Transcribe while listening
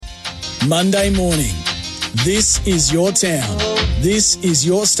Monday morning. This is your town. This is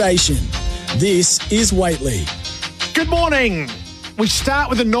your station. This is Waitley. Good morning. We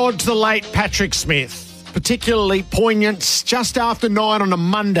start with a nod to the late Patrick Smith, particularly poignant just after 9 on a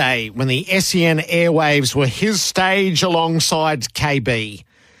Monday when the SEN airwaves were his stage alongside KB.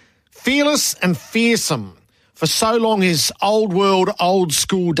 Fearless and fearsome. For so long, his old world, old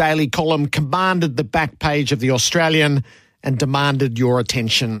school daily column commanded the back page of The Australian and demanded your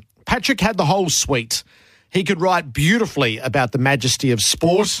attention. Patrick had the whole suite. He could write beautifully about the majesty of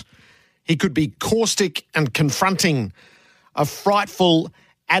sport. He could be caustic and confronting, a frightful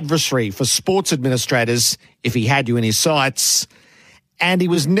adversary for sports administrators if he had you in his sights. And he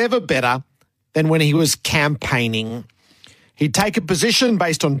was never better than when he was campaigning. He'd take a position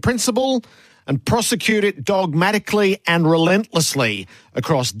based on principle and prosecute it dogmatically and relentlessly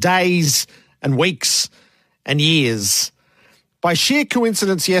across days and weeks and years. By sheer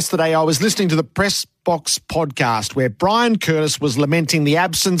coincidence yesterday, I was listening to the Press Box podcast where Brian Curtis was lamenting the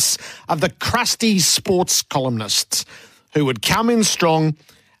absence of the crusty sports columnists who would come in strong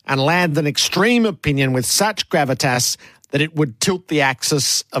and land an extreme opinion with such gravitas that it would tilt the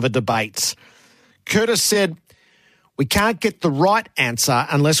axis of a debate. Curtis said, "We can't get the right answer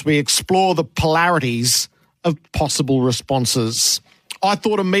unless we explore the polarities of possible responses." I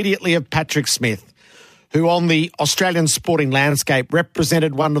thought immediately of Patrick Smith, who on the Australian sporting landscape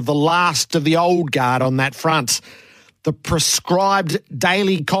represented one of the last of the old guard on that front, the prescribed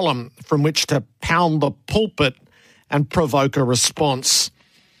daily column from which to pound the pulpit and provoke a response.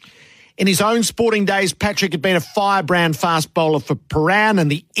 In his own sporting days, Patrick had been a firebrand fast bowler for Paran, and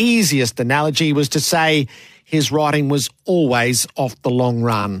the easiest analogy was to say his writing was always off the long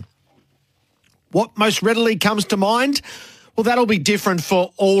run. What most readily comes to mind? Well, that'll be different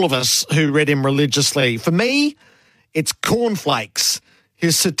for all of us who read him religiously. For me, it's Cornflakes,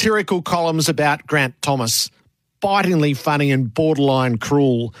 his satirical columns about Grant Thomas, bitingly funny and borderline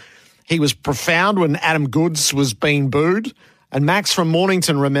cruel. He was profound when Adam Goodes was being booed, and Max from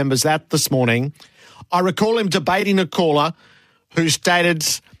Mornington remembers that this morning. I recall him debating a caller who stated,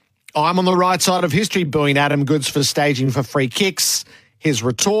 "I'm on the right side of history booing Adam Goodes for staging for free kicks." His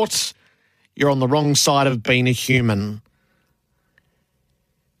retort, "You're on the wrong side of being a human."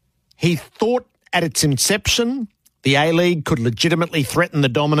 He thought at its inception the A-League could legitimately threaten the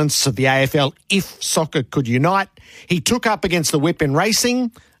dominance of the AFL if soccer could unite. He took up against the whip in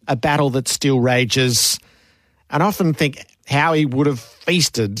racing, a battle that still rages, and I often think how he would have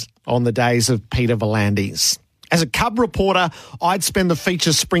feasted on the days of Peter V'landys. As a cub reporter, I'd spend the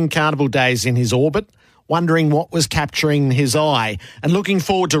feature Spring Carnival days in his orbit, wondering what was capturing his eye and looking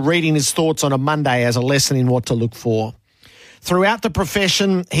forward to reading his thoughts on a Monday as a lesson in what to look for. Throughout the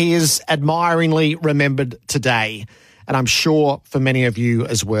profession, he is admiringly remembered today, and I'm sure for many of you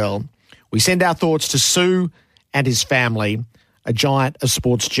as well. We send our thoughts to Sue and his family. A giant of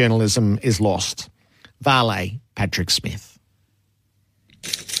sports journalism is lost. Vale, Patrick Smith.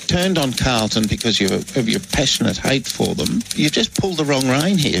 Turned on Carlton because of your passionate hate for them. You just pulled the wrong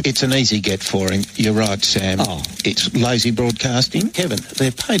rein here. It's an easy get for him. You're right, Sam. Oh. It's lazy broadcasting. Kevin,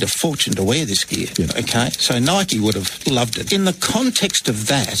 they've paid a fortune to wear this gear. Yeah. Okay? So Nike would have loved it. In the context of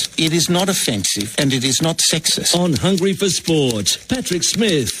that, it is not offensive and it is not sexist. On Hungry for Sport, Patrick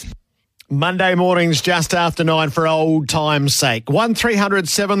Smith. Monday mornings just after 9 for old time's sake. 1300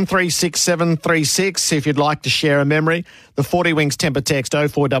 736 736 if you'd like to share a memory. The 40 Wings Temper text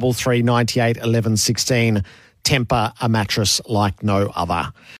 0433 98 11 16. Temper, a mattress like no other.